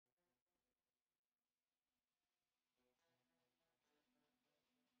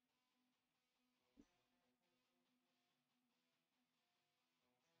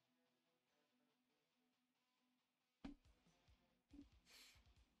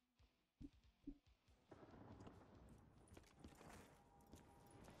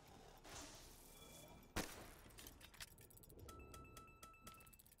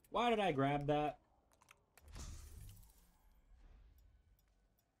Why did I grab that?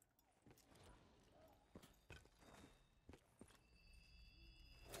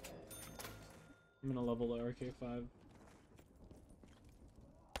 I'm gonna level the RK5. I'm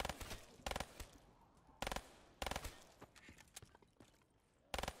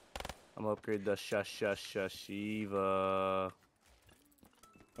gonna upgrade the Shiva.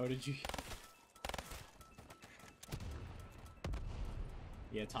 Oh, did you?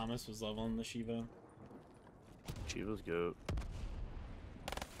 Yeah, Thomas was leveling the Shiva. Shiva's goat.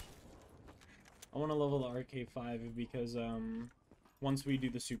 I want to level the RK5 because once we do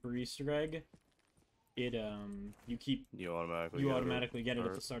the super Easter egg, it you automatically get it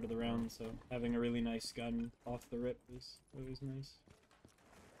at the start of the round. So having a really nice gun off the rip is always nice.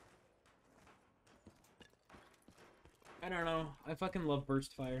 I don't know. I fucking love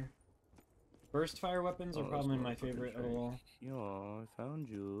burst fire. Burst fire weapons are probably my favorite of all. Yo, I found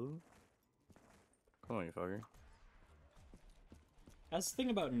you. Come on, you fucker. That's the thing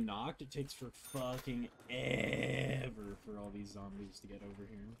about Nacht, it takes for fucking ever for all these zombies to get over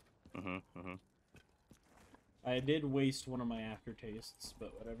here. I did waste one of my aftertastes,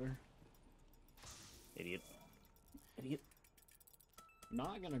 but whatever. Idiot.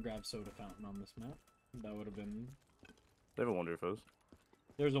 Not gonna grab Soda Fountain on this map. That would have been... They have a Wonder Fizz.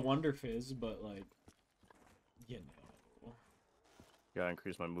 There's a Wonder Fizz, but like... You know. Gotta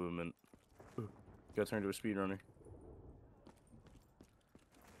increase my movement. Gotta turn into a speedrunner.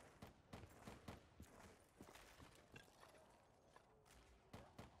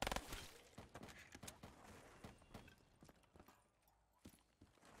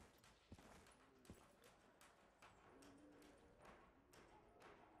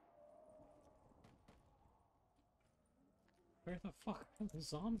 Where the fuck are the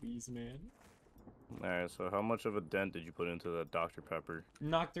zombies, man? Alright, so how much of a dent did you put into that Dr. Pepper?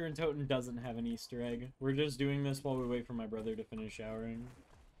 Nocturne Totem doesn't have an Easter egg. We're just doing this while we wait for my brother to finish showering.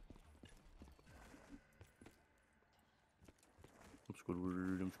 I'm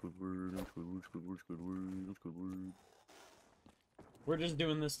Squidward. We're just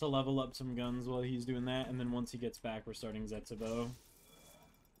doing this to level up some guns while he's doing that, and then once he gets back, we're starting Zetsubo.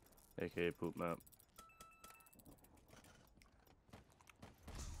 AKA poop map.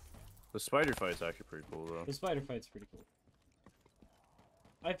 The spider fight's actually pretty cool, though. The spider fight's pretty cool.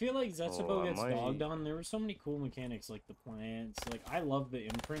 I feel like Zetsubo gets dogged on. There were so many cool mechanics, like the plants. Like, I love the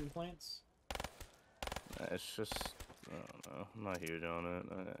imprint plants. It's just... I don't know. I'm not huge on it.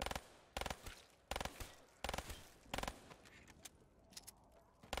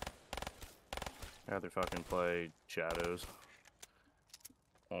 I'd rather fucking play Shadows.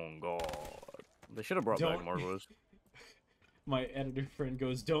 Oh, God. They should have brought back Marvelous. My editor friend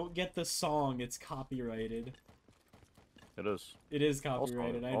goes, "Don't get the song, it's copyrighted." It is. It is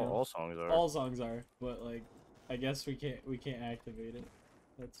copyrighted, I know. All songs are. All songs are, but like, I guess we can't activate it.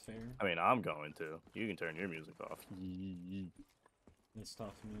 That's fair. I mean, I'm going to. You can turn your music off. It's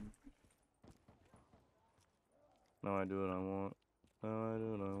tough, man. No, I do what I want. No, I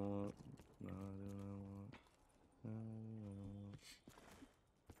do what I want. No, I do what I want. No, I do what I want.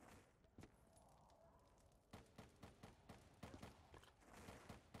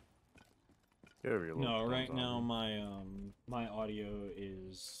 No, right now my audio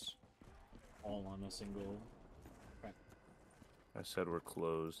is all on a single track. I said we're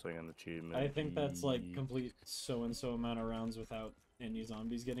closed. I got an achievement. I think that's like complete so and so amount of rounds without any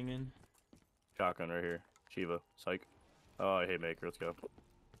zombies getting in. Shotgun right here. Shiva. Psych. Oh, I hate Maker. Let's go.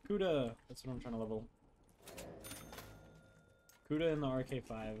 Kuda. That's what I'm trying to level. Kuda in the RK5.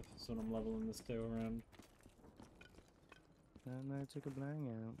 That's what I'm leveling this go around. And I took a bang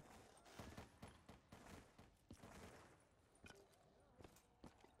out.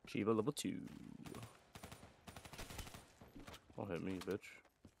 Shiva level 2. Don't hit me, bitch.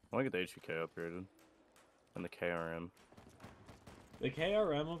 I want to get the HVK upgraded. And the KRM. The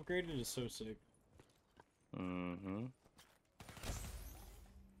KRM upgraded is so sick. Mm-hmm.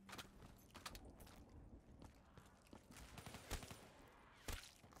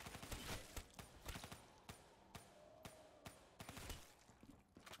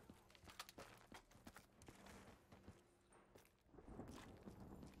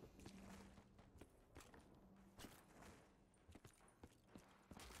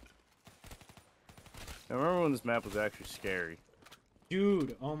 I remember when this map was actually scary.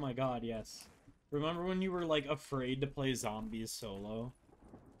 Dude, oh my god, yes. Remember when you were, like, afraid to play zombies solo?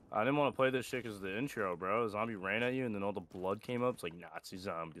 I didn't want to play this shit because of the intro, bro. A zombie ran at you and then all the blood came up. It's like Nazi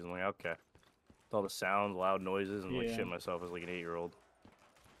zombies. I'm like, okay. With all the sounds, loud noises, and like shit myself as like an 8-year-old.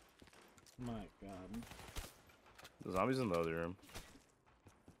 My god. The zombies in the other room.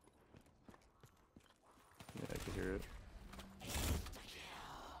 accurate.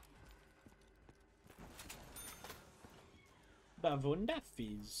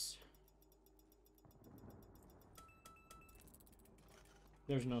 Bavundaffies.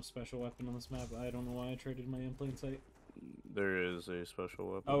 There's no special weapon on this map. I don't know why I traded my in plain sight. There is a special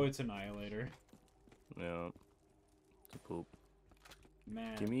weapon. Oh, it's Annihilator. Yeah. It's a poop.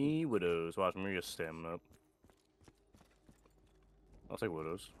 Man. Give me Widows. Watch, I'm gonna get stamina up. I'll take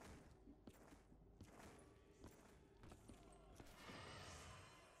Widows.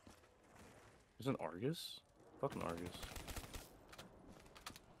 Is it an Argus? Fucking Argus.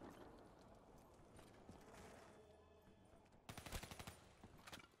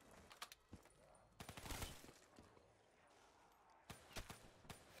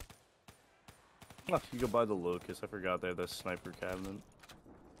 Oh, you go buy the Locust. I forgot they had that sniper cabinet.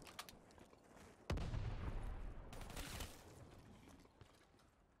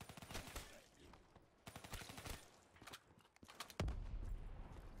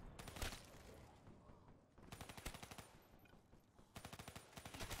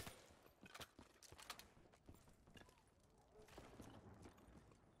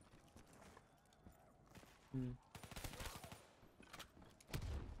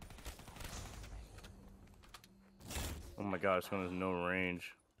 Oh my god, this gun has no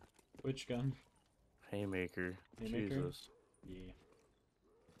range. Which gun? Haymaker. Jesus. Yeah.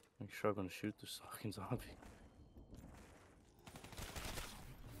 I'm struggling to shoot this fucking zombie.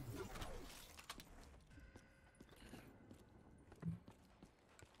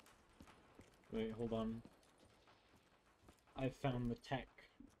 Wait, hold on. I found the tech.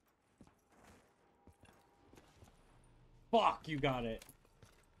 Fuck, you got it.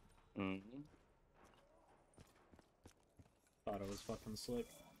 Thought it was fucking slick.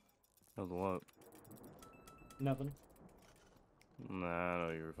 How's what? Nothing. Nah, I know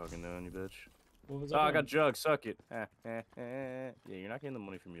what you were fucking doing, you bitch. What was I got jugs, suck it. Yeah, you're not getting the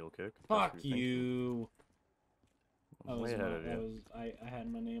money from Mule Kick. Fuck you. I'm way ahead of you. I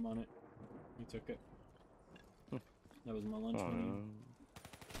had my name on it. You took it. That was my lunch money.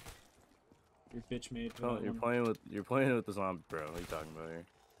 Your bitch made. Oh, you're playing with the zombie pro. What are you talking about here?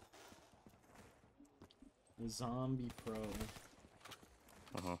 The zombie pro.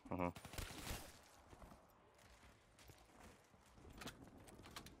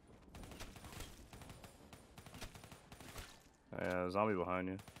 Yeah, zombie behind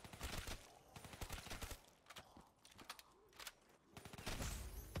you.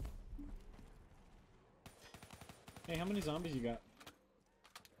 Hey, how many zombies you got?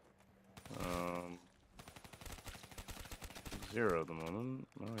 0 at the moment.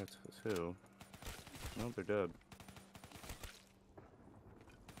 No, it's 2. No, they're dead.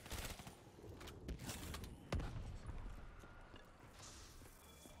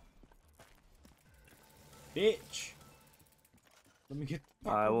 Bitch! Let me get the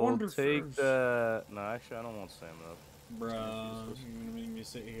I will wonder take first. the... No, actually, I don't want stamina. Bruh, you're gonna make me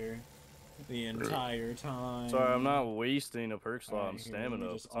sit here the entire time. Sorry, I'm not wasting a perk slot on Here,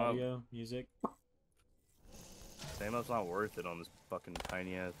 stamina. just audio, music. Stamina's not worth it on this fucking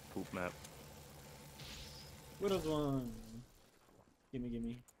tiny ass poop map. Widow's one.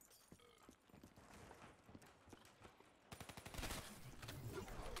 Gimme.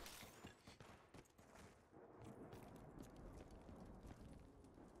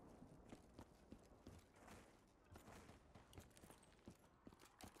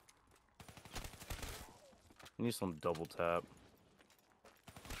 I need some double tap.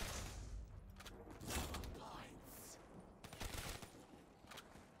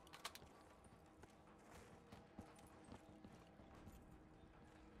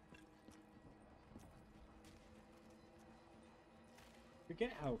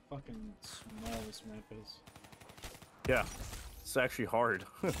 Forget how fucking small this map is. Yeah, it's actually hard.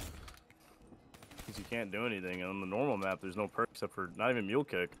 Because you can't do anything. On the normal map, there's no perk except for not even Mule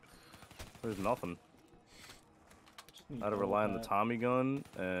Kick. There's nothing. I had to rely on the Tommy gun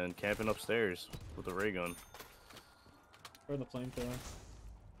and camping upstairs with the ray gun. Or the flamethrower.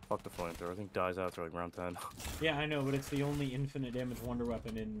 Fuck the flamethrower. I think dies after like round 10. Yeah, I know, but it's the only infinite damage wonder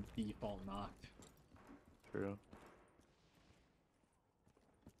weapon in default Nacht. True.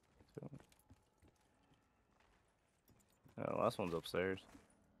 The last one's upstairs.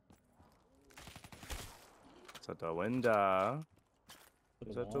 It's at the window.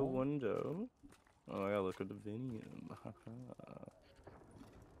 It's at the window. Oh, I gotta look at the video.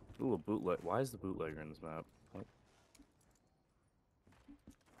 Ooh, a bootleg. Why is the bootlegger in this map? What?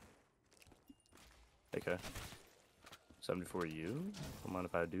 Okay. 74 you? Don't mind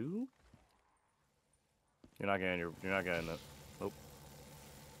if I do. You're not getting it. Nope.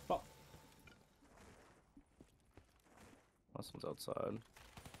 Oh. This one's outside.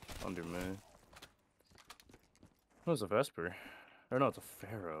 Under me. Oh, it's a Vesper. Or no, it's a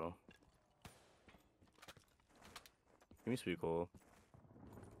Pharaoh. Give me speed cool.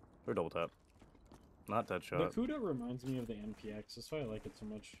 Or double tap. Not that shot. The Kuda reminds me of the MPX. That's why I like it so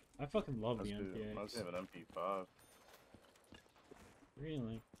much. I fucking love the MPX. Reminds me of an MP5.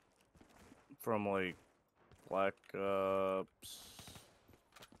 Really? From like Black Ops.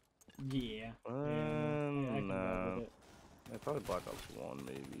 Yeah. I can vibe with it. Yeah, probably Black Ops 1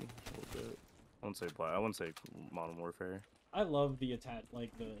 maybe a little bit. I wouldn't say Modern Warfare. I love the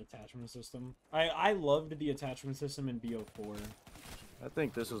attachment system. I loved the attachment system in BO4. I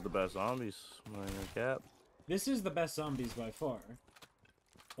think this is the best zombies. Cap. This is the best zombies by far.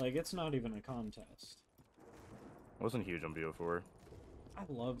 Like, it's not even a contest. Wasn't huge on BO4. I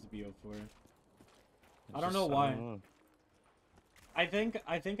loved BO4. I don't know why. I think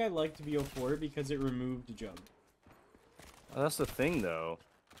I liked BO4 because it removed Jug. That's the thing, though.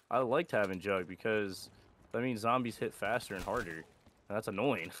 I liked having Jug because that means zombies hit faster and harder. And that's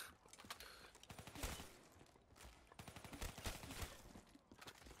annoying.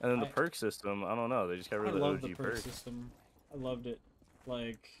 And then the perk system, I don't know. They just got rid of the OG perk system. I loved it.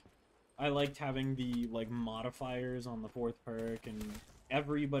 Like, I liked having the modifiers on the 4th perk, and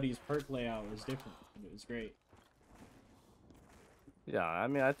everybody's perk layout was different. It was great. Yeah, I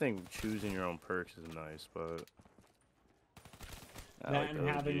mean, I think choosing your own perks is nice, but that and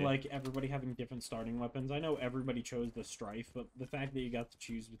having everybody having different starting weapons. I know everybody chose the Strife, but the fact that you got to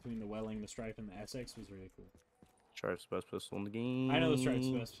choose between the Welling, the Strife, and the Essex was really cool. Strife's best pistol in the game. I know the Strife's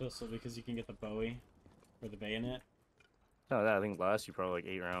best pistol because you can get the Bowie or the bayonet. No, that I think lasts you probably like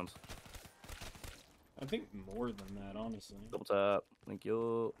 8 rounds. I think more than that, honestly. Double tap. Thank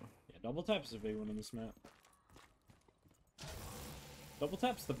you. Yeah, double tap's a big one in this map. Double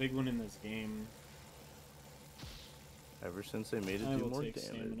tap's the big one in this game. Ever since they made it do more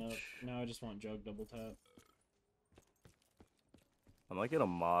damage. Now I just want Jug double tap. I might get a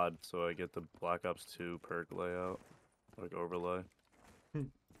mod so I get the Black Ops 2 perk layout. Like overlay.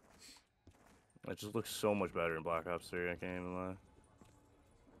 It just looks so much better in Black Ops 3, I can't even lie.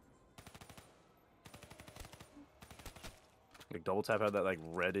 Like double tap had that like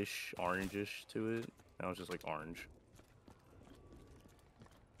reddish, orangish to it. Now it's just like orange.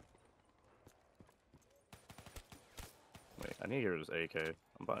 Wait, I need to get rid of this AK.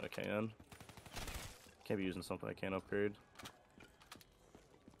 I'm buying a can. Can't be using something I can't upgrade.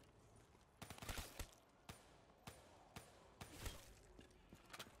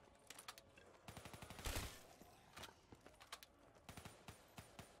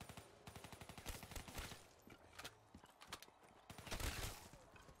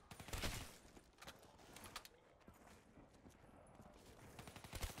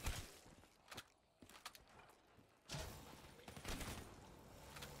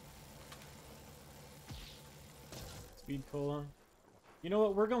 Speed cola. You know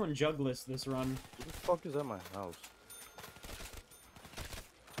what? We're going Jugless this run. Who the fuck is at my house?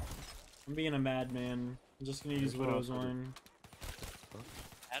 I'm being a madman. I'm just gonna use Widow's Wine.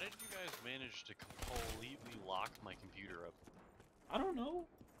 How did you guys manage to completely lock my computer up? I don't know.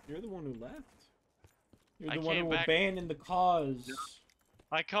 You're the one who left. You're the one who abandoned the cause.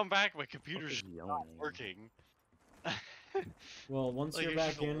 I come back, my computer's not working. Well, once you're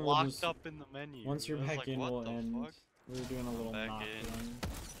back in, we'll just... up in the menu. Once you're back in, we'll end. Fuck? We're doing a little knock run.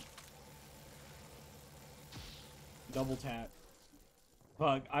 Double tap.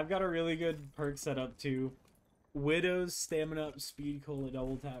 Fuck, I've got a really good perk set up too. Widow's stamina up speed cola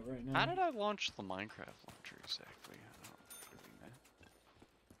double tap right now. How did I launch the Minecraft launcher exactly? I don't really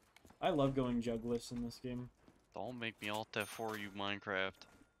know. I love going Jugless in this game. Don't make me alt F4 you, Minecraft.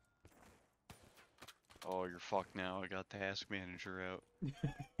 Oh, you're fucked now. I got Task Manager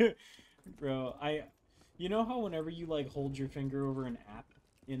out. Bro, you know how whenever you hold your finger over an app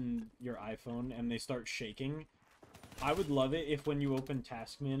in your iPhone and they start shaking? I would love it if when you open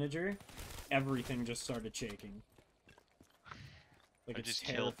Task Manager, everything just started shaking. Like I just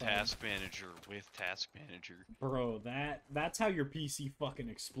killed Task Manager with Task Manager. Bro, that's how your PC fucking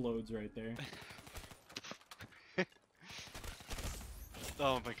explodes right there.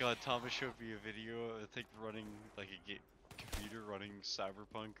 Oh my god, Thomas showed me a video, I think running like a computer running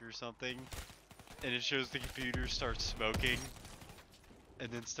Cyberpunk or something. And it shows the computer starts smoking. And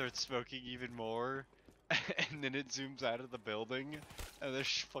then starts smoking even more. And then it zooms out of the building. And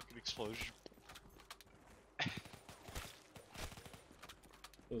there's fucking explosion.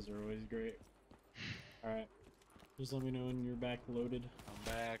 Those are always great. Alright. Just let me know when you're back loaded.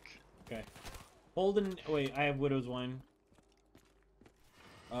 I'm back. Okay. Holden. Wait, I have Widow's Wine.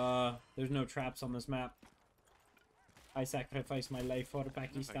 There's no traps on this map. I sacrifice my life for If I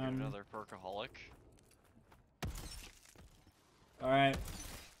get Pakistan. another perkaholic. Alright.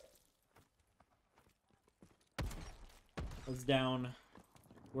 Let's down.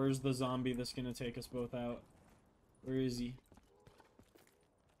 Where's the zombie that's gonna take us both out? Where is he?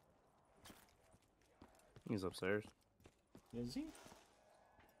 He's upstairs. Is he?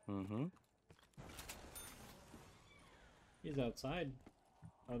 Mm-hmm. He's outside.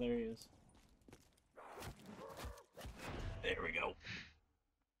 Oh, there he is. There we go.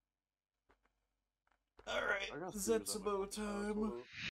 Alright, that's about time.